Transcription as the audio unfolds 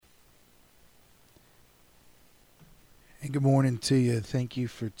And good morning to you. Thank you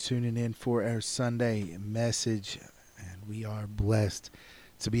for tuning in for our Sunday message. And we are blessed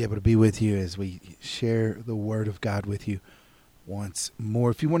to be able to be with you as we share the Word of God with you once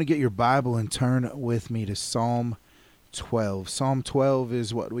more. If you want to get your Bible and turn with me to Psalm 12. Psalm 12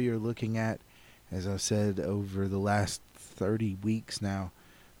 is what we are looking at, as I've said, over the last 30 weeks now.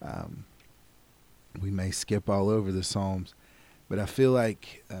 We may skip all over the Psalms, but I feel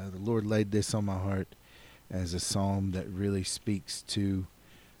like the Lord laid this on my heart as a psalm that really speaks to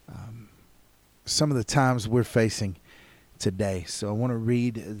some of the times we're facing today. So I want to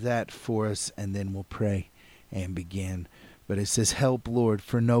read that for us, and then we'll pray and begin. But it says, "Help, Lord,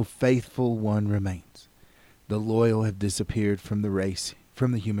 for no faithful one remains. The loyal have disappeared from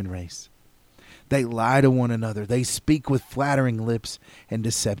the human race. They lie to one another. They speak with flattering lips and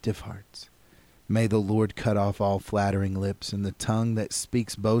deceptive hearts. May the Lord cut off all flattering lips and the tongue that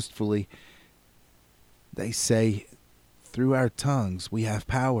speaks boastfully. They say, through our tongues we have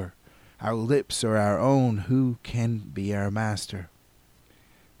power. Our lips are our own. Who can be our master?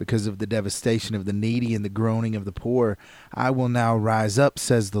 Because of the devastation of the needy and the groaning of the poor, I will now rise up,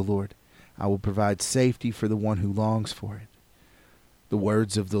 says the Lord. I will provide safety for the one who longs for it. The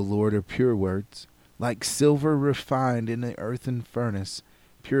words of the Lord are pure words, like silver refined in the earthen furnace,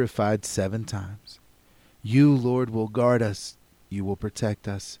 purified 7 times. You, Lord, will guard us. You will protect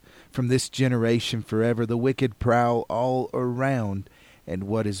us from this generation forever. The wicked prowl all around, and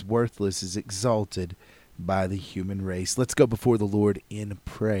what is worthless is exalted by the human race." Let's go before the Lord in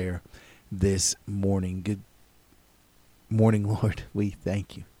prayer this morning. Good morning, Lord. We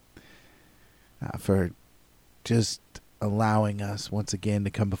thank you for just allowing us once again to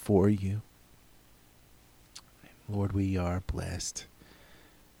come before you. Lord, we are blessed.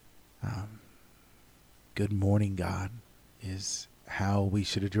 Good morning, God, is how we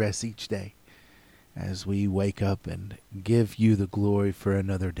should address each day as we wake up and give you the glory for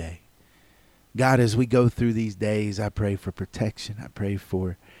another day. God, as we go through these days, I pray for protection. I pray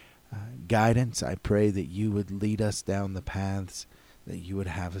for guidance. I pray that you would lead us down the paths that you would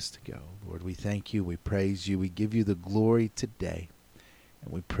have us to go. Lord, we thank you. We praise you. We give you the glory today.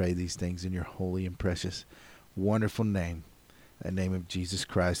 And we pray these things in your holy and precious, wonderful name, the name of Jesus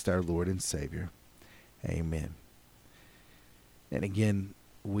Christ, our Lord and Savior. Amen. And again,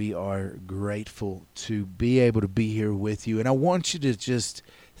 we are grateful to be able to be here with you. And I want you to just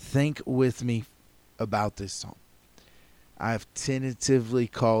think with me about this song. I've tentatively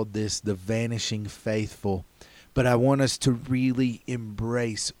called this The Vanishing Faithful, but I want us to really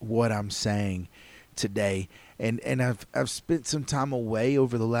embrace what I'm saying today. And I've spent some time away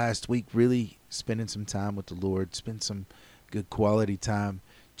over the last week, really spending some time with the Lord, spent some good quality time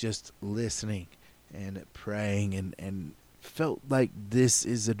just listening and praying, and felt like this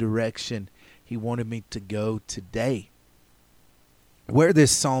is a direction he wanted me to go today. Where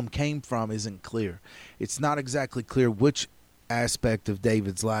this psalm came from isn't clear. It's not exactly clear which aspect of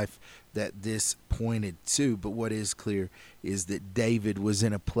David's life that this pointed to, but what is clear is that David was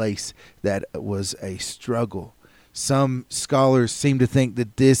in a place that was a struggle. Some scholars seem to think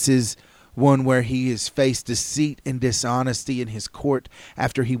that this is one where he has faced deceit and dishonesty in his court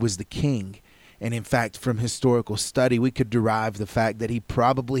after he was the king. And in fact, from historical study, we could derive the fact that he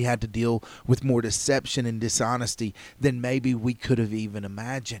probably had to deal with more deception and dishonesty than maybe we could have even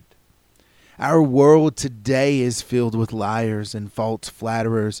imagined. Our world today is filled with liars and false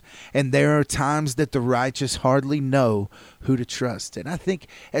flatterers, and there are times that the righteous hardly know who to trust. And I think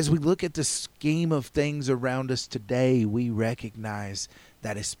as we look at the scheme of things around us today, we recognize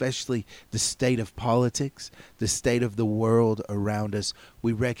that, especially the state of politics, the state of the world around us,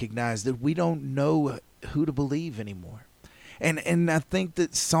 we recognize that we don't know who to believe anymore. And I think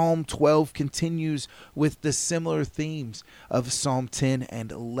that Psalm 12 continues with the similar themes of Psalm 10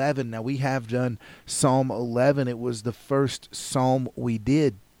 and 11. Now, we have done Psalm 11. It was the first psalm we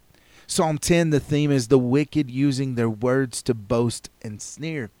did. Psalm 10, the theme is the wicked using their words to boast and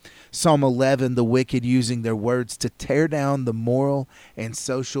sneer. Psalm 11, the wicked using their words to tear down the moral and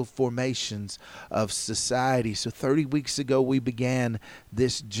social formations of society. So 30 weeks ago, we began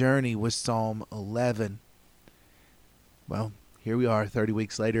this journey with Psalm 11. Well, here we are 30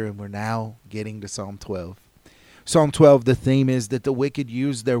 weeks later, and we're now getting to Psalm 12. Psalm 12, the theme is that the wicked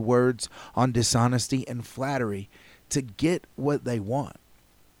use their words on dishonesty and flattery to get what they want.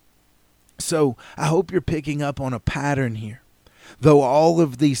 So I hope you're picking up on a pattern here. Though all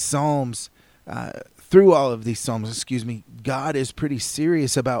of these Psalms, through all of these Psalms, God is pretty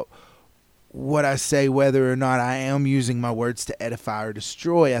serious about what I say, whether or not I am using my words to edify or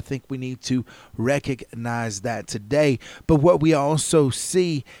destroy. I think we need to recognize that today. But what we also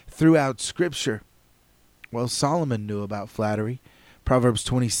see throughout Scripture Well, Solomon knew about flattery. Proverbs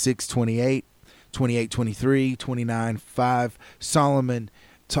 26:28, 28:23, 29:5. Solomon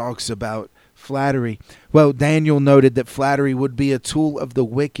talks about flattery. Well, Daniel noted that flattery would be a tool of the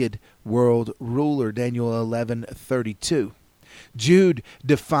wicked world ruler. Daniel 11:32. Jude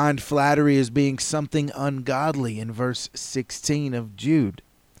defined flattery as being something ungodly in verse 16 of Jude.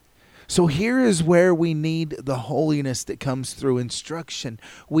 So here is where we need the holiness that comes through instruction.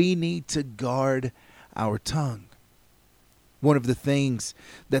 We need to guard our tongue. One of the things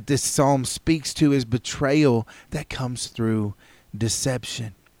that this psalm speaks to is betrayal that comes through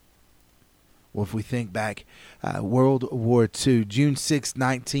deception. Well, if we think back, World War II, June 6,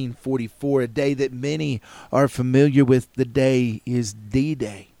 1944, a day that many are familiar with, the day is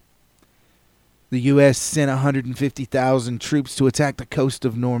D-Day. The U.S. sent 150,000 troops to attack the coast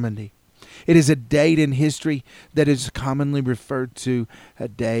of Normandy. It is a date in history that is commonly referred to a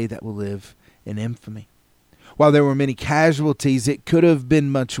day that will live in infamy. While there were many casualties, it could have been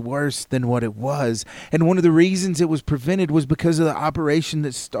much worse than what it was. And one of the reasons it was prevented was because of the operation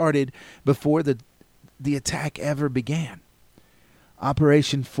that started before the attack ever began.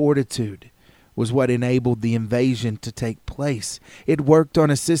 Operation Fortitude was what enabled the invasion to take place. It worked on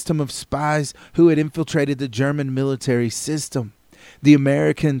a system of spies who had infiltrated the German military system. The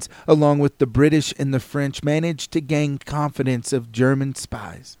Americans, along with the British and the French, managed to gain confidence of German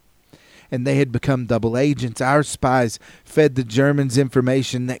spies, and they had become double agents. Our spies fed the Germans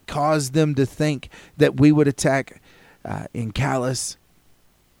information that caused them to think that we would attack in Calais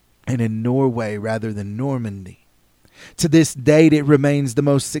and in Norway rather than Normandy. To this date, it remains the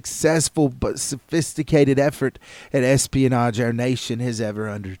most successful but sophisticated effort at espionage our nation has ever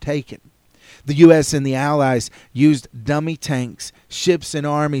undertaken. The U.S. and the Allies used dummy tanks, ships, and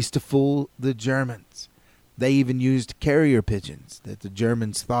armies to fool the Germans. They even used carrier pigeons that the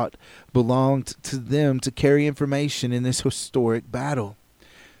Germans thought belonged to them to carry information in this historic battle.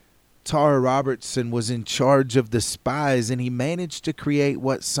 Tara Robertson was in charge of the spies, and he managed to create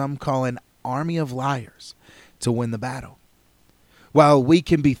what some call an army of liars to win the battle. While we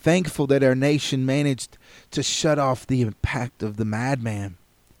can be thankful that our nation managed to shut off the impact of the madman,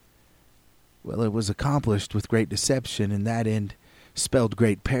 well, it was accomplished with great deception, and that end spelled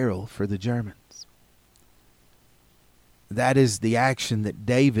great peril for the Germans. That is the action that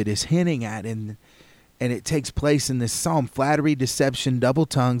David is hinting at, and it takes place in this psalm: flattery, deception, double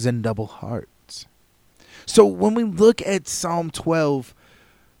tongues, and double hearts. So when we look at Psalm 12,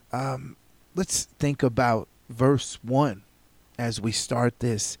 let's think about verse 1 as we start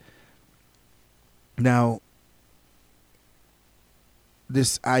this. Now,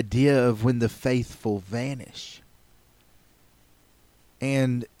 this idea of when the faithful vanish.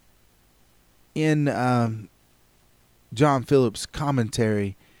 And in John Phillips'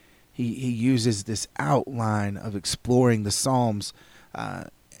 commentary, he uses this outline of exploring the Psalms,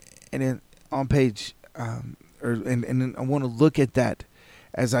 and on page, and I want to look at that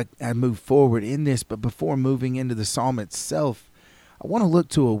as I move forward in this. But before moving into the Psalm itself, I want to look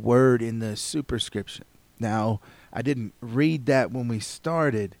to a word in the superscription. Now, I didn't read that when we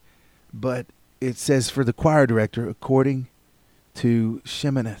started, but it says for the choir director, according to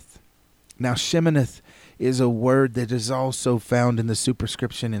Sheminith. Now, Sheminith is a word that is also found in the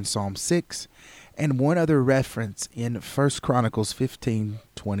superscription in Psalm 6 and one other reference in 1 Chronicles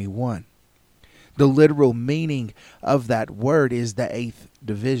 15:21. The literal meaning of that word is the 8th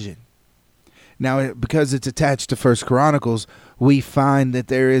division. Now, because it's attached to 1 Chronicles, we find that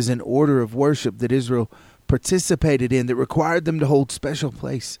there is an order of worship that Israel participated in that required them to hold special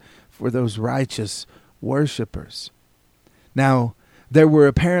place for those righteous worshipers. Now, there were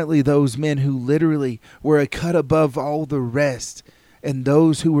apparently those men who literally were a cut above all the rest, and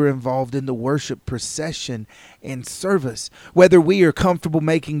those who were involved in the worship procession and service. Whether we are comfortable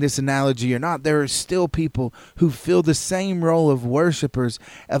making this analogy or not, there are still people who fill the same role of worshipers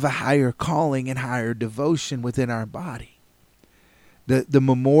of a higher calling and higher devotion within our body. The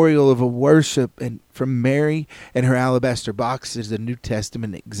memorial of a worship and from Mary and her alabaster box is a New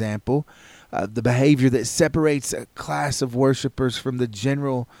Testament example. The behavior that separates a class of worshipers from the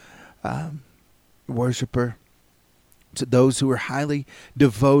general worshiper, to those who are highly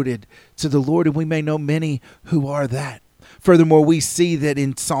devoted to the Lord, and we may know many who are that. Furthermore, we see that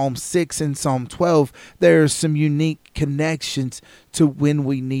in Psalm 6 and Psalm 12, there are some unique connections to when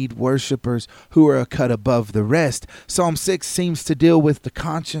we need worshipers who are a cut above the rest. Psalm 6 seems to deal with the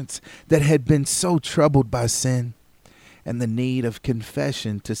conscience that had been so troubled by sin and the need of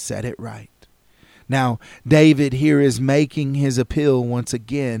confession to set it right. Now, David here is making his appeal once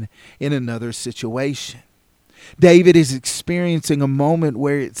again in another situation. David is experiencing a moment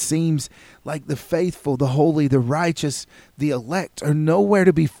where it seems like the faithful, the holy, the righteous, the elect are nowhere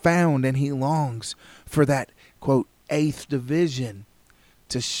to be found, and he longs for that, quote, eighth division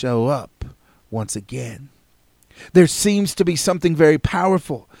to show up once again. There seems to be something very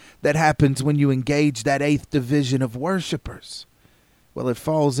powerful that happens when you engage that eighth division of worshipers. Well, it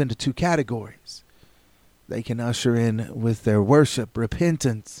falls into two categories. They can usher in with their worship,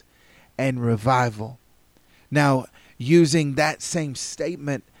 repentance, and revival. Now, using that same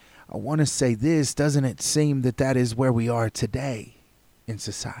statement, I want to say this: doesn't it seem that that is where we are today in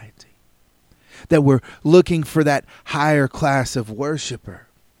society? That we're looking for that higher class of worshiper,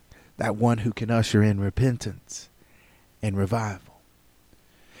 that one who can usher in repentance and revival.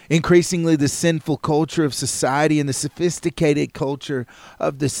 Increasingly, the sinful culture of society and the sophisticated culture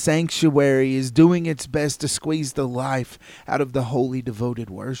of the sanctuary is doing its best to squeeze the life out of the holy, devoted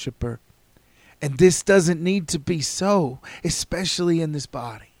worshiper. And this doesn't need to be so, especially in this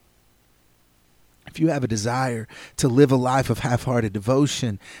body. If you have a desire to live a life of half-hearted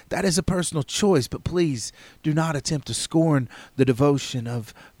devotion, that is a personal choice, but please do not attempt to scorn the devotion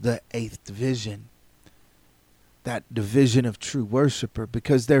of the eighth division, that division of true worshiper,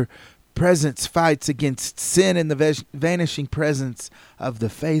 because their presence fights against sin and the vanishing presence of the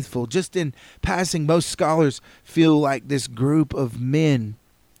faithful. Just in passing, most scholars feel like this group of men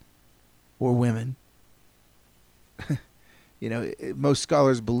or women, most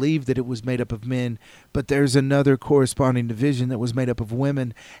scholars believe that it was made up of men, but there's another corresponding division that was made up of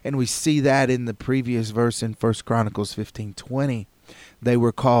women, and we see that in the previous verse in 1 Chronicles 15:20. They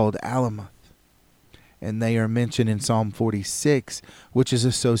were called Alamoth, and they are mentioned in Psalm 46, which is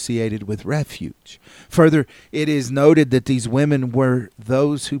associated with refuge. Further, it is noted that these women were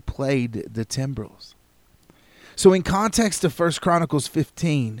those who played the timbrels. So in context of 1 Chronicles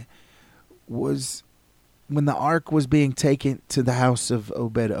 15, was when the ark was being taken to the house of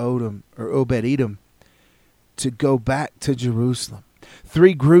Obed-Edom to go back to Jerusalem.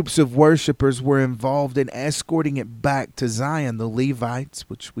 3 groups of worshipers were involved in escorting it back to Zion: the Levites,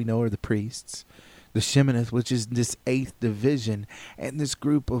 which we know are the priests, the Sheminith, which is this eighth division, and this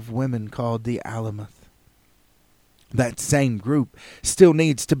group of women called the Alamoth. That same group still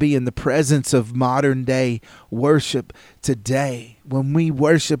needs to be in the presence of modern day worship today. When we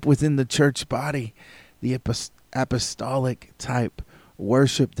worship within the church body, the apostolic type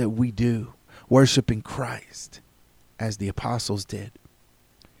worship that we do, worshiping Christ as the apostles did.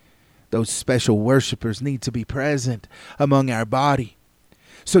 Those special worshipers need to be present among our body.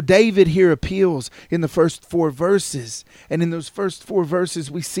 So David here appeals in the first 4 verses. And in those first 4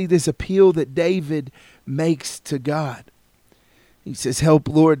 verses, we see this appeal that David makes to God. He says, "Help,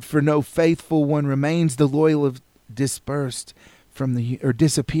 Lord, for no faithful one remains. The loyal have dispersed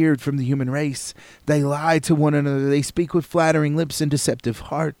disappeared from the human race. They lie to one another. They speak with flattering lips and deceptive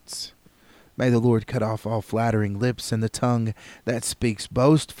hearts. May the Lord cut off all flattering lips and the tongue that speaks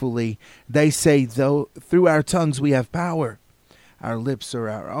boastfully. They say, though through our tongues we have power. Our lips are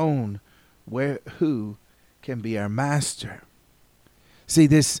our own. Who can be our master?" See,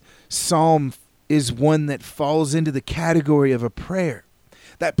 this psalm is one that falls into the category of a prayer.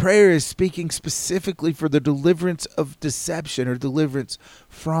 That prayer is speaking specifically for the deliverance of deception, or deliverance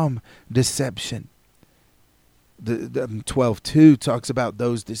from deception. The 12:2 talks about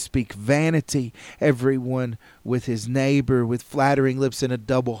those that speak vanity, everyone with his neighbor, with flattering lips and a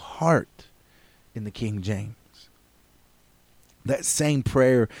double heart, in the King James. That same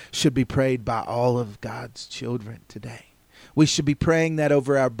prayer should be prayed by all of God's children today. We should be praying that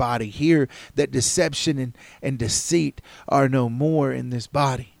over our body here, that deception and deceit are no more in this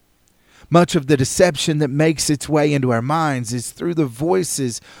body. Much of the deception that makes its way into our minds is through the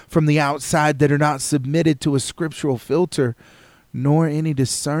voices from the outside that are not submitted to a scriptural filter, nor any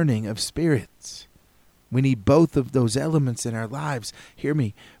discerning of spirits. We need both of those elements in our lives. Hear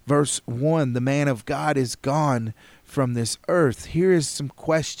me. Verse 1, the man of God is gone from this earth. Here is some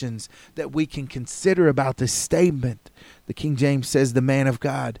questions that we can consider about this statement. The King James says the man of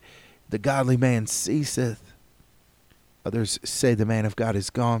God, the godly man ceaseth. Others say the man of God is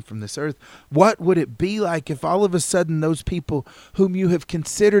gone from this earth. What would it be like if all of a sudden those people whom you have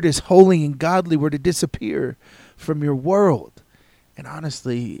considered as holy and godly were to disappear from your world? And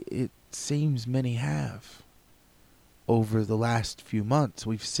honestly, it seems many have. Over the last few months,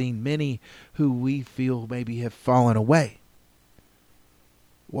 we've seen many who we feel maybe have fallen away.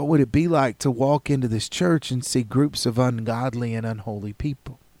 What would it be like to walk into this church and see groups of ungodly and unholy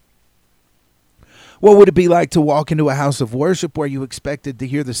people? What would it be like to walk into a house of worship where you expected to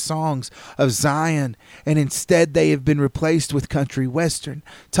hear the songs of Zion, and instead they have been replaced with country western,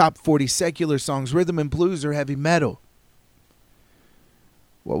 top 40 secular songs, rhythm and blues, or heavy metal?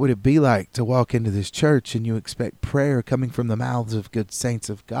 What would it be like to walk into this church and you expect prayer coming from the mouths of good saints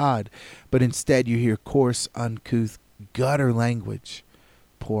of God, but instead you hear coarse, uncouth, gutter language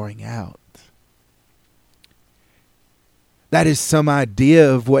pouring out? That is some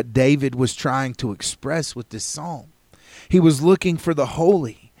idea of what David was trying to express with this psalm. He was looking for the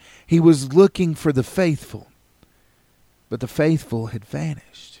holy. He was looking for the faithful. But the faithful had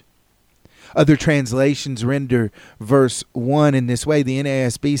vanished. Other translations render verse 1 in this way. The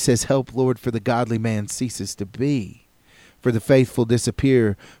NASB says, "Help, Lord, for the godly man ceases to be, for the faithful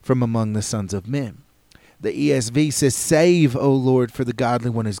disappear from among the sons of men." The ESV says, "Save, O Lord, for the godly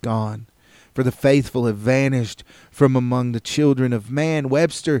one is gone, for the faithful have vanished from among the children of man."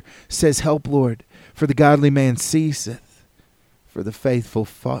 Webster says, "Help, Lord, for the godly man ceaseth, for the faithful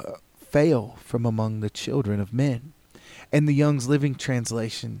fail from among the children of men." And the Young's Living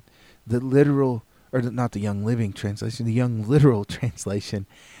Translation, the literal translation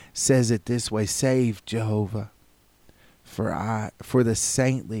says it this way: "Save, Jehovah, for the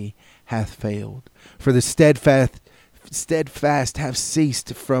saintly hath failed, for the steadfast have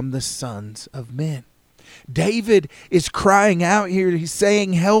ceased from the sons of men." David is crying out here. He's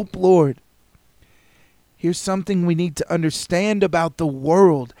saying, "Help, Lord." Here's something we need to understand about the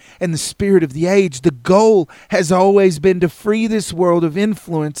world and the spirit of the age. The goal has always been to free this world of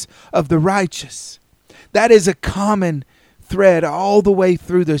influence of the righteous. That is a common thread all the way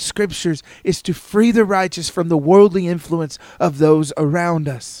through the scriptures, is to free the righteous from the worldly influence of those around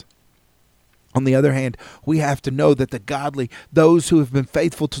us. On the other hand, we have to know that the godly, those who have been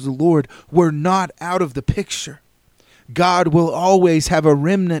faithful to the Lord, were not out of the picture. God will always have a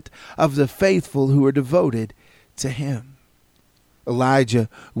remnant of the faithful who are devoted to him. Elijah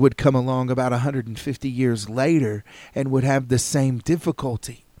would come along about 150 years later and would have the same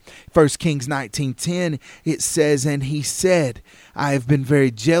difficulty. 1 Kings 19:10, it says, "And he said, I have been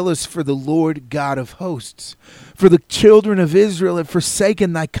very jealous for the Lord God of hosts. For the children of Israel have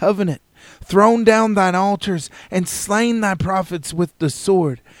forsaken thy covenant, thrown down thine altars, and slain thy prophets with the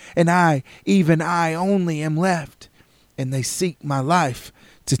sword. And I, even I only, am left. And they seek my life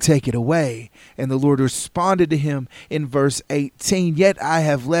to take it away." And the Lord responded to him in verse 18, "Yet I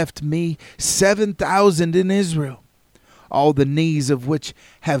have left me 7,000 in Israel, all the knees of which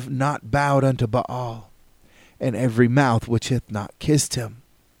have not bowed unto Baal, and every mouth which hath not kissed him."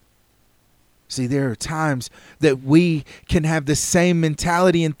 See, there are times that we can have the same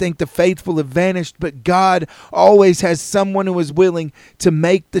mentality and think the faithful have vanished, but God always has someone who is willing to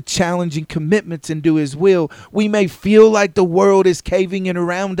make the challenging commitments and do his will. We may feel like the world is caving in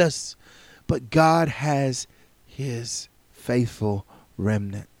around us, but God has his faithful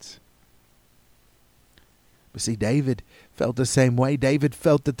remnant. But see, David felt the same way. David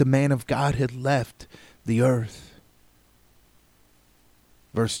felt that the man of God had left the earth.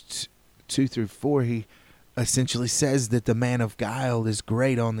 Verse 2 through 4, he essentially says that the man of guile is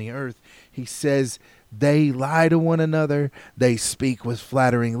great on the earth. He says, "They lie to one another. They speak with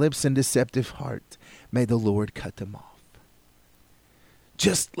flattering lips and deceptive heart. May the Lord cut them off."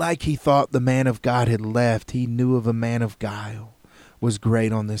 Just like he thought the man of God had left, he knew of a man of guile was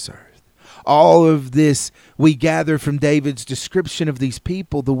great on this earth. All of this we gather from David's description of these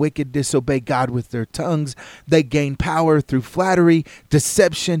people. The wicked disobey God with their tongues. They gain power through flattery,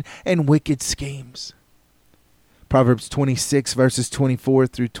 deception, and wicked schemes. Proverbs 26 verses 24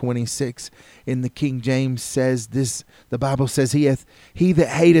 through 26 in the King James says this. The Bible says, He that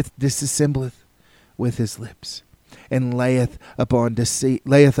hateth dissembleth with his lips, and layeth up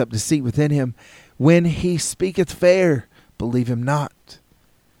deceit within him. When he speaketh fair, believe him not.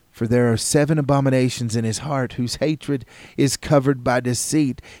 For there are 7 abominations in his heart, whose hatred is covered by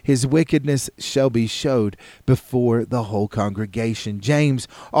deceit. His wickedness shall be showed before the whole congregation. James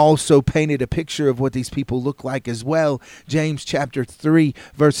also painted a picture of what these people look like as well. James chapter 3,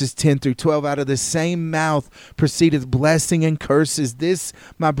 verses 10 through 12. "Out of the same mouth proceedeth blessing and curses. This,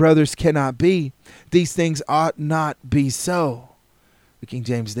 my brothers, cannot be. These things ought not be so." The King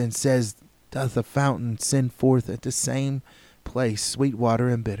James then says, "Doth a fountain send forth at the same place sweet water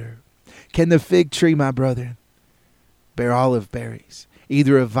and bitter? Can the fig tree, my brethren, bear olive berries,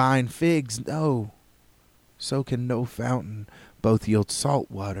 either a vine figs? No, so can no fountain both yield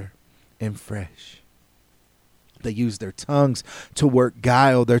salt water and fresh." They use their tongues to work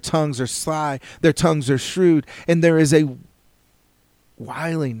guile. Their tongues are sly. Their tongues are shrewd. And there is a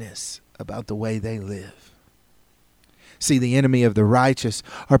wiliness about the way they live. See, the enemy of the righteous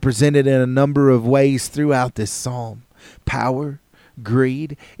are presented in a number of ways throughout this psalm. Power,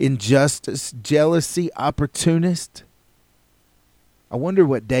 greed, injustice, jealousy, opportunist. I wonder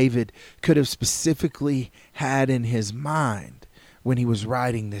what David could have specifically had in his mind when he was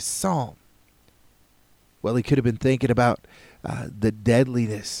writing this psalm. Well, he could have been thinking about the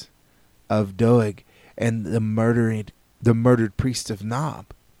deadliness of Doeg and the murdered priest of Nob,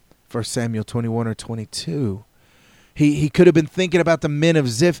 1 Samuel 21 or 22. He could have been thinking about the men of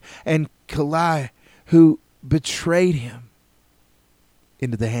Ziph and Keilah who betrayed him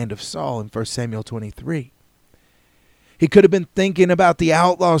into the hand of Saul in 1 Samuel 23. He could have been thinking about the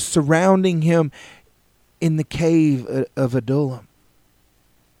outlaws surrounding him in the cave of Adullam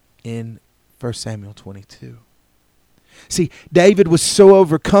in 1 Samuel 22. See, David was so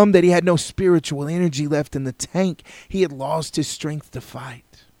overcome that he had no spiritual energy left in the tank. He had lost his strength to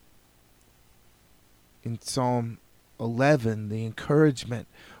fight. In Psalm 11, the encouragement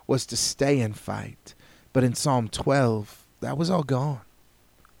was to stay and fight. But in Psalm 12, that was all gone.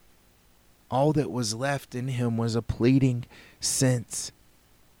 All that was left in him was a pleading sense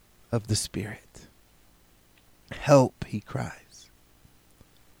of the Spirit. Help, he cries.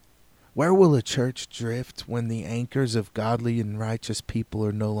 Where will a church drift when the anchors of godly and righteous people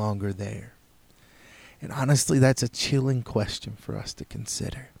are no longer there? And honestly, that's a chilling question for us to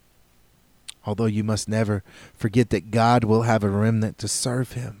consider. Although you must never forget that God will have a remnant to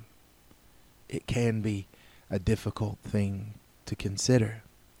serve him, it can be a difficult thing to consider.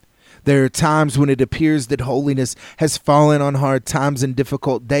 There are times when it appears that holiness has fallen on hard times and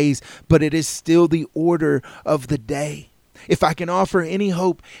difficult days, but it is still the order of the day. If I can offer any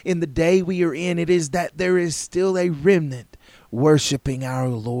hope in the day we are in, it is that there is still a remnant worshiping our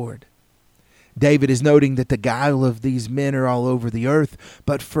Lord. David is noting that the guile of these men are all over the earth,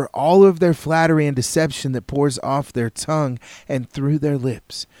 but for all of their flattery and deception that pours off their tongue and through their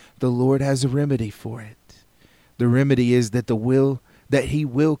lips, the Lord has a remedy for it. The remedy is that he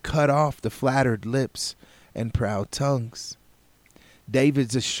will cut off the flattered lips and proud tongues.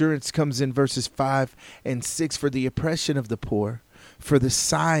 David's assurance comes in verses 5 and 6. For the oppression of the poor, for the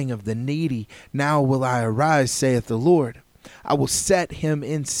sighing of the needy, now will I arise, saith the Lord. I will set him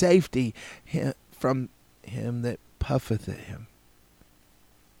in safety from him that puffeth at him.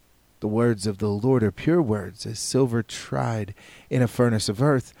 The words of the Lord are pure words, as silver tried in a furnace of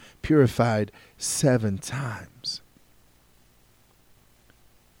earth, purified 7 times.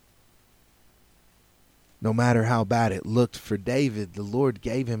 No matter how bad it looked for David, the Lord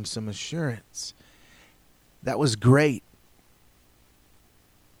gave him some assurance. That was great.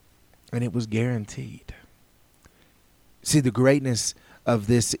 And it was guaranteed. See, the greatness of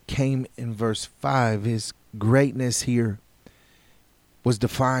this came in verse 5. His greatness here was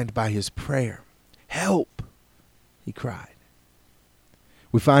defined by his prayer. Help, he cried.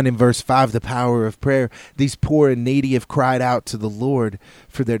 We find in verse 5 the power of prayer. These poor and needy have cried out to the Lord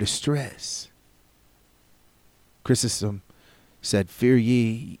for their distress. Chrysostom said, Fear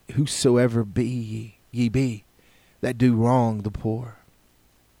ye whosoever ye be that do wrong the poor.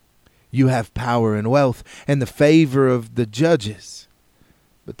 You have power and wealth and the favor of the judges,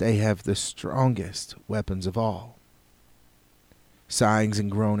 but they have the strongest weapons of all. Sighings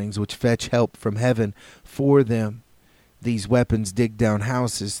and groanings which fetch help from heaven for them. These weapons dig down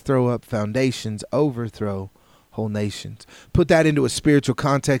houses, throw up foundations, overthrow whole nations. Put that into a spiritual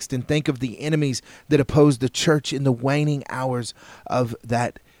context and think of the enemies that oppose the church in the waning hours of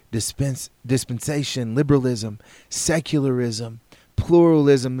that dispensation: liberalism, secularism,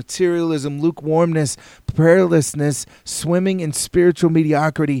 pluralism, materialism, lukewarmness, prayerlessness, swimming in spiritual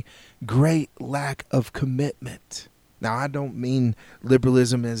mediocrity, great lack of commitment. Now, I don't mean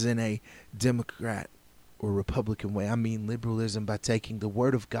liberalism as in a Democrat or Republican way. I mean liberalism by taking the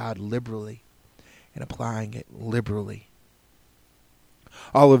Word of God liberally and applying it liberally.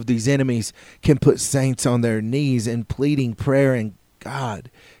 All of these enemies can put saints on their knees in pleading prayer, and God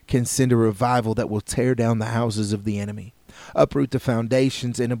can send a revival that will tear down the houses of the enemy, uproot the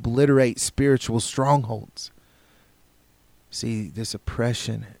foundations, and obliterate spiritual strongholds. See, this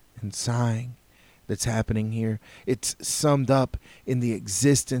oppression and sighing that's happening here, it's summed up in the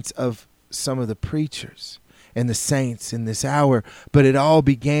existence of some of the preachers and the saints in this hour, but it all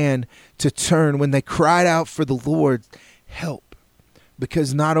began to turn when they cried out for the Lord's help,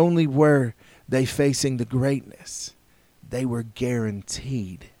 because not only were they facing the greatness, they were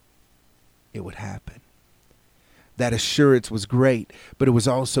guaranteed it would happen. That assurance was great, but it was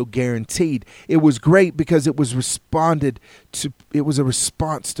also guaranteed. It was great because it was a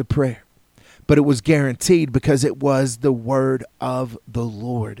response to prayer, but it was guaranteed because it was the word of the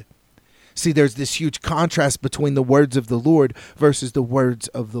Lord. See, there's this huge contrast between the words of the Lord versus the words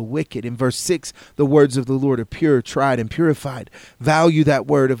of the wicked. In verse 6, the words of the Lord are pure, tried, and purified. Value that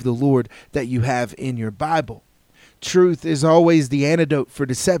word of the Lord that you have in your Bible. Truth is always the antidote for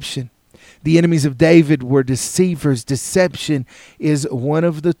deception. The enemies of David were deceivers. Deception is one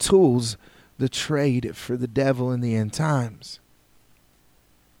of the tools, the trade for the devil in the end times.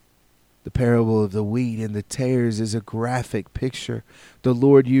 The parable of the wheat and the tares is a graphic picture the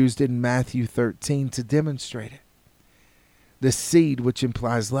Lord used in Matthew 13 to demonstrate it. The seed, which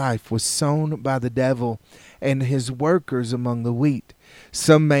implies life, was sown by the devil and his workers among the wheat.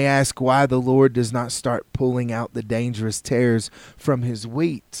 Some may ask why the Lord does not start pulling out the dangerous tares from his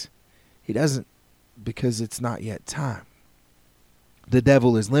wheat. He doesn't, because it's not yet time. The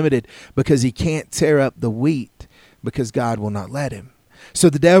devil is limited because he can't tear up the wheat because God will not let him.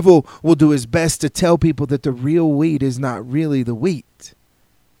 So the devil will do his best to tell people that the real wheat is not really the wheat.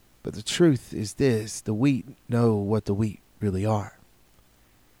 But the truth is this: the wheat know what the wheat really are.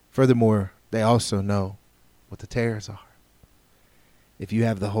 Furthermore, they also know what the tares are. If you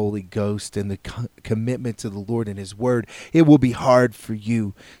have the Holy Ghost and the commitment to the Lord and his word, it will be hard for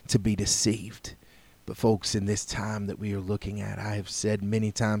you to be deceived. But folks, in this time that we are looking at, I have said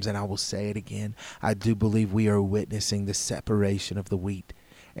many times, and I will say it again, I do believe we are witnessing the separation of the wheat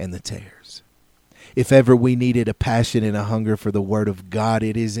and the tares. If ever we needed a passion and a hunger for the word of God,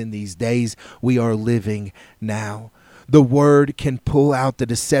 it is in these days we are living now. The word can pull out the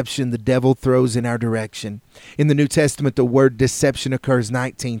deception the devil throws in our direction. In the New Testament, the word deception occurs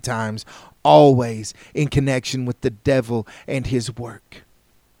 19 times, always in connection with the devil and his work.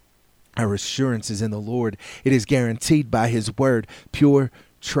 Our assurance is in the Lord. It is guaranteed by his word, pure,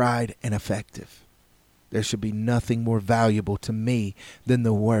 tried, and effective. There should be nothing more valuable to me than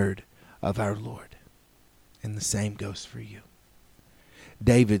the word of our Lord. And the same goes for you.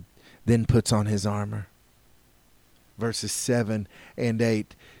 David then puts on his armor. Verses 7 and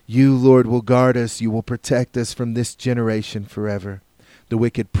 8. You, Lord, will guard us. You will protect us from this generation forever. The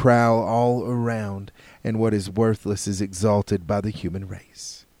wicked prowl all around, and what is worthless is exalted by the human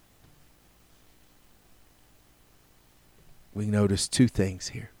race. We notice two things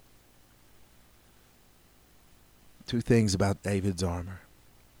here. Two things about David's armor.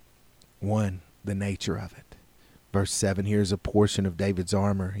 One, the nature of it. Verse 7, here's a portion of David's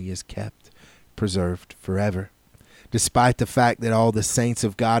armor he has kept, preserved forever. Despite the fact that all the saints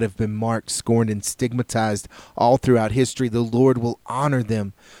of God have been marked, scorned, and stigmatized all throughout history, the Lord will honor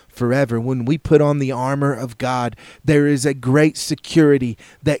them forever. When we put on the armor of God, there is a great security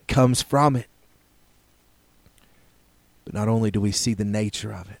that comes from it. But not only do we see the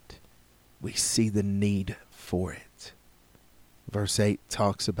nature of it, we see the need for it. Verse 8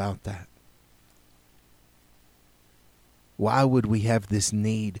 talks about that. Why would we have this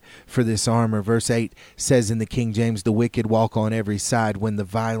need for this armor? Verse 8 says in the King James, the wicked walk on every side when the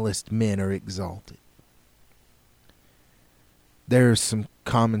vilest men are exalted. There are some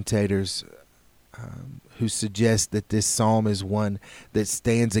commentators who suggest that this psalm is one that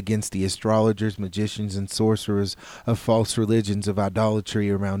stands against the astrologers, magicians, and sorcerers of false religions of idolatry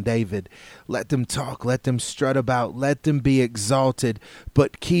around David. Let them talk, let them strut about, let them be exalted,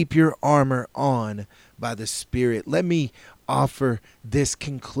 but keep your armor on by the Spirit. Let me offer this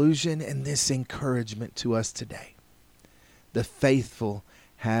conclusion and this encouragement to us today. The faithful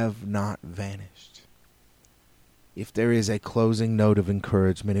have not vanished. If there is a closing note of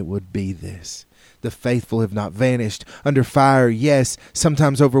encouragement, it would be this. The faithful have not vanished. Under fire, yes.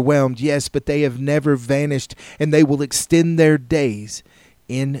 Sometimes overwhelmed, yes. But they have never vanished, and they will extend their days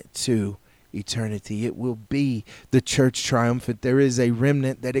into eternity. It will be the church triumphant. There is a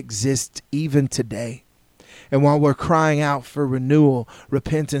remnant that exists even today. And while we're crying out for renewal,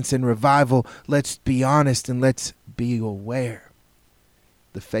 repentance, and revival, let's be honest and let's be aware.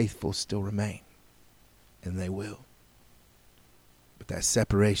 The faithful still remain, and they will. But that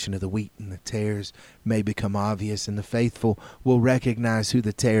separation of the wheat and the tares may become obvious, and the faithful will recognize who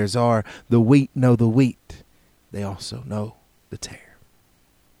the tares are. The wheat know the wheat. They also know the tare.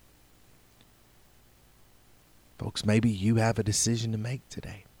 Folks, maybe you have a decision to make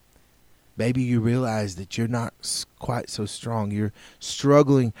today. Maybe you realize that you're not quite so strong. You're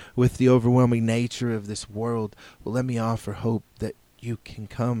struggling with the overwhelming nature of this world. Well, let me offer hope that you can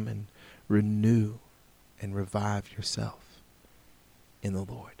come and renew and revive yourself in the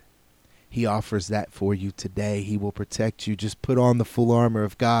Lord. He offers that for you today. He will protect you. Just put on the full armor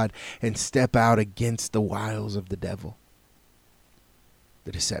of God and step out against the wiles of the devil,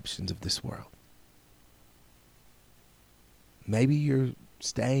 the deceptions of this world. Maybe you're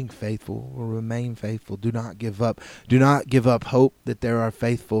staying faithful or remain faithful. Do not give up. Do not give up hope that there are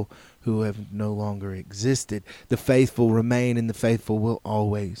faithful who have no longer existed. The faithful remain, and the faithful will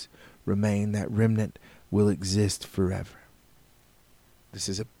always remain. That remnant will exist forever. This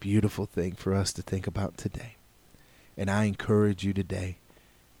is a beautiful thing for us to think about today. And I encourage you today,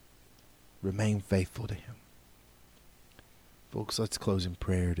 remain faithful to him. Folks, let's close in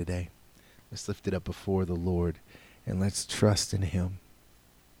prayer today. Let's lift it up before the Lord, and let's trust in him.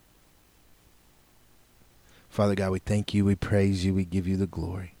 Father God, we thank you, we praise you, we give you the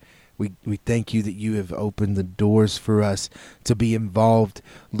glory. We thank you that you have opened the doors for us to be involved,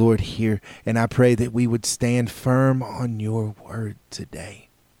 Lord, here. And I pray that we would stand firm on your word today.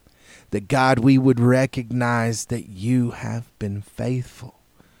 That, God, we would recognize that you have been faithful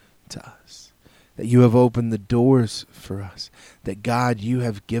to us. That you have opened the doors for us. That, God, you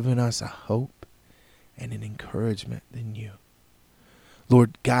have given us a hope and an encouragement in you.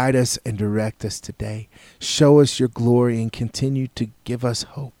 Lord, guide us and direct us today. Show us your glory and continue to give us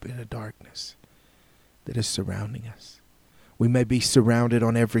hope in a darkness that is surrounding us. We may be surrounded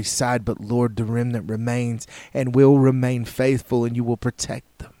on every side, but Lord, the remnant remains and will remain faithful, and you will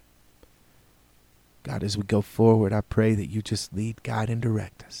protect them. God, as we go forward, I pray that you just lead, guide, and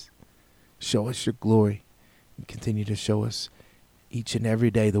direct us. Show us your glory and continue to show us each and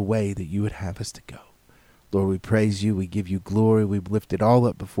every day the way that you would have us to go. Lord, we praise you. We give you glory. We lift it all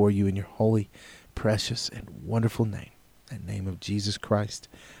up before you in your holy, precious, and wonderful name. In the name of Jesus Christ,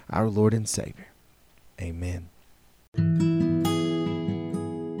 our Lord and Savior. Amen.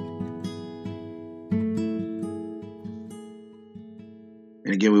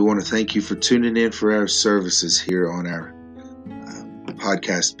 And again, we want to thank you for tuning in for our services here on our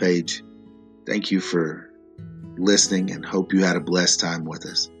podcast page. Thank you for listening, and hope you had a blessed time with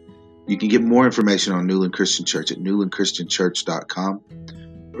us. You can get more information on Newland Christian Church at newlandchristianchurch.com,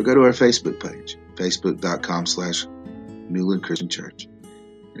 or go to our Facebook page, facebook.com/Newland Christian Church.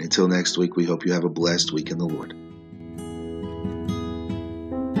 And until next week, we hope you have a blessed week in the Lord.